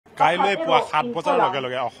কাইলৈ পুৱা 7 বজাৰ লগে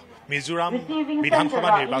লগে মিজোৰাম বিধানসভা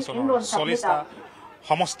নিৰ্বাচনৰ 40টা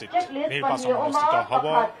সমষ্টিত নিৰ্বাচন অনুষ্ঠিত হ'ব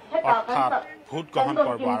অৰ্থাৎ ভোট গ্ৰহণ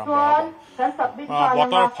পৰ্ব আৰম্ভ হ'ব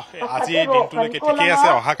বতৰ আজি দিনটোলৈকে ঠিকেই আছে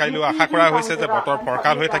অহা কাইলৈ আশা কৰা হৈছে যে বতৰ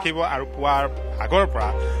ফৰকাল হৈ থাকিব আৰু পুৱাৰ আগৰ পৰা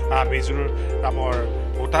মিজোৰামৰ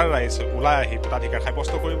ভোটাৰ ৰাইজ ওলাই আহি ভোটাধিকাৰ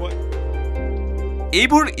সাব্যস্ত কৰিব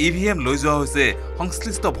এইবোৰ ইভিএম লৈ যোৱা হৈছে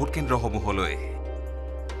সংশ্লিষ্ট ভোট কেন্দ্ৰসমূহলৈ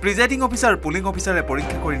প্ৰিজাইডিং অফিচাৰ পুলিং অফিচাৰে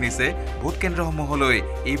পৰীক্ষা কৰি নিছে ভোট কেন্দ্ৰসমূহলৈ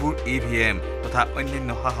এইবোৰ ইভিএম তথা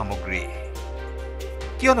অন্যান্য সামগ্ৰী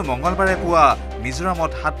কিয়নো মঙলবাৰে পুৱা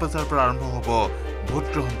মিজোৰামত 7 বজাৰ পৰা আৰম্ভ হ'ব ভোট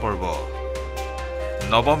গ্ৰহণ পৰ্ব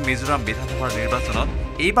নৱম মিজোৰাম বিধানসভাৰ নিৰ্বাচনত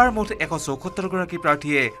এইবাৰ মুঠ 174 গৰাকী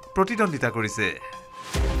প্ৰাৰ্থীয়ে প্ৰতিদ্বন্দ্বিতা কৰিছে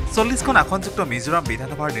 40খন আসনযুক্ত মিজোৰাম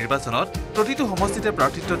বিধানসভাৰ নিৰ্বাচনত প্ৰতিটো সমষ্টিতে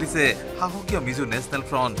প্ৰাৰ্থিত্ব দিছে সাহসীয় মিজো নেশ্যনেল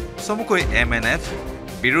ফ্ৰণ্ট চমুকৈ MNF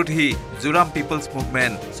বিৰোধী জোৰাম পিপলছ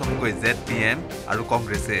মুভমেণ্ট চমুকৈ ZPM আৰু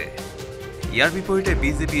কংগ্ৰেছে ইয়াৰ বিপৰীতে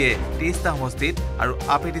বিজেপিয়ে 23টা সমষ্টিত আৰু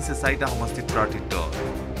আপে দিছে 4টা সমষ্টিত প্ৰাৰ্থিত্ব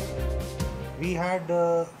We had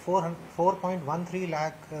 4.13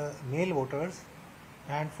 lakh male voters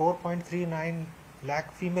and 4.39 lakh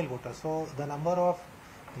female voters. So the number of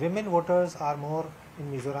women voters are more in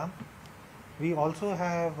Mizoram. We also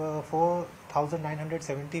have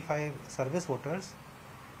 4,975 service voters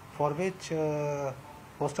for which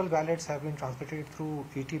postal ballots have been transmitted through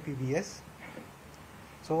ETPBS.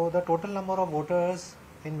 So the total number of voters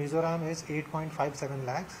in Mizoram is 8.57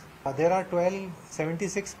 lakhs. There are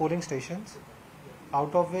 1276 polling stations,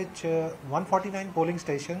 out of which 149 polling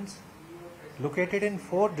stations located in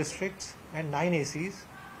 4 districts and 9 ACs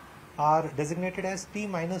are designated as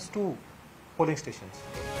P-2 polling stations.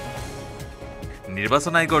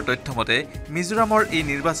 নিৰ্বাচন আয়োগৰ তথ্য মতে মিজোৰামৰ এই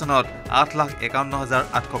নিৰ্বাচনত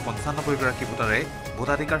 8,51,895 গৰাকী ভোটাৰে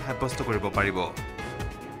ভোটাধিকাৰ সাব্যস্ত কৰিব পাৰিব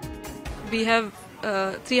We have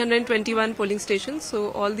 321 polling stations, so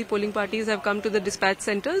all the polling parties have come to the dispatch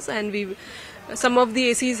centers and some of the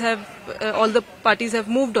ACs have all the parties have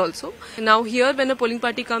moved also. Now here when a polling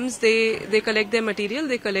party comes they collect their material,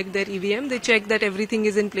 they collect their EVM, they check that everything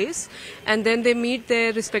is in place and then they meet their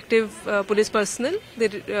respective police personnel, they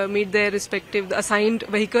meet their respective assigned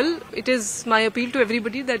vehicle. It is my appeal to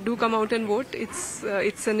everybody that do come out and vote.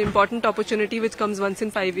 It's an important opportunity which comes once in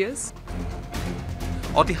 5 years.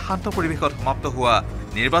 অতি শান্ত পৰিৱেশত সমাপ্ত হোৱা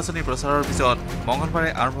নিৰ্বাচনী প্ৰচাৰৰ পিছত মঙলবাৰে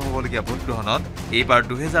আৰম্ভ হ'বলগীয়া ভোট গ্ৰহণত এইবাৰ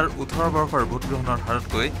 2018 বৰ্ষৰ ভোট গ্ৰহণৰ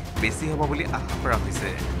হাৰতকৈ বেছি হ'ব বুলি আশা কৰা হৈছে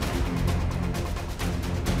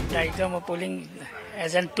দায়িত্ব মই পোলিং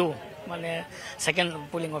এজেণ্ট 2 মানে সেকেন্ড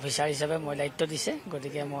পোলিং অফিচাৰ হিচাপে মই দায়িত্ব দিছে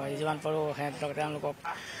গতিকে মই যিমান পাৰোঁ তেওঁলোকক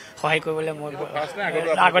সহায় কৰিবলৈ মই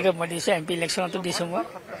আগতে মই দিছোঁ MP ইলেকশ্যনতো দিছোঁ মই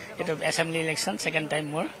এইটো এছেম্বলি ইলেকশ্যন সেকেন্ড টাইম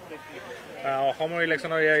মোৰ অসমৰ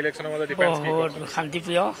ইলেকশ্যনৰ এই ইলেকশ্যনৰ মাজত ডিফাৰেন্স কি বহুত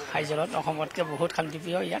শান্তিপ্ৰিয় হাইজলত অসমতকৈ বহুত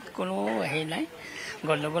শান্তিপ্ৰিয় ইয়াত কোনো হেৰি নাই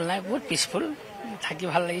গণ্ডগোল নাই বহুত পিছফুল থাকি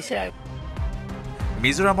ভাল লাগিছে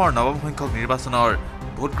মিজোৰামৰ নৱম সংখ্যক নিৰ্বাচনৰ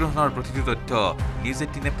ভোট গ্ৰহণৰ প্ৰতিটো তথ্য নিউজ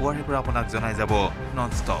 18 পুৱাৰে পৰা আপোনাক জনাই যাব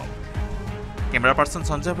ননষ্টপ কেমেৰা পাৰ্চন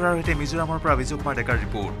সঞ্জয় বৰাৰ সৈতে মিজোৰামৰ পৰা বিজয় কুমাৰ ডেকাৰ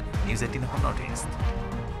ৰিপৰ্ট নিউজ 18 নৰ্থ ইষ্ট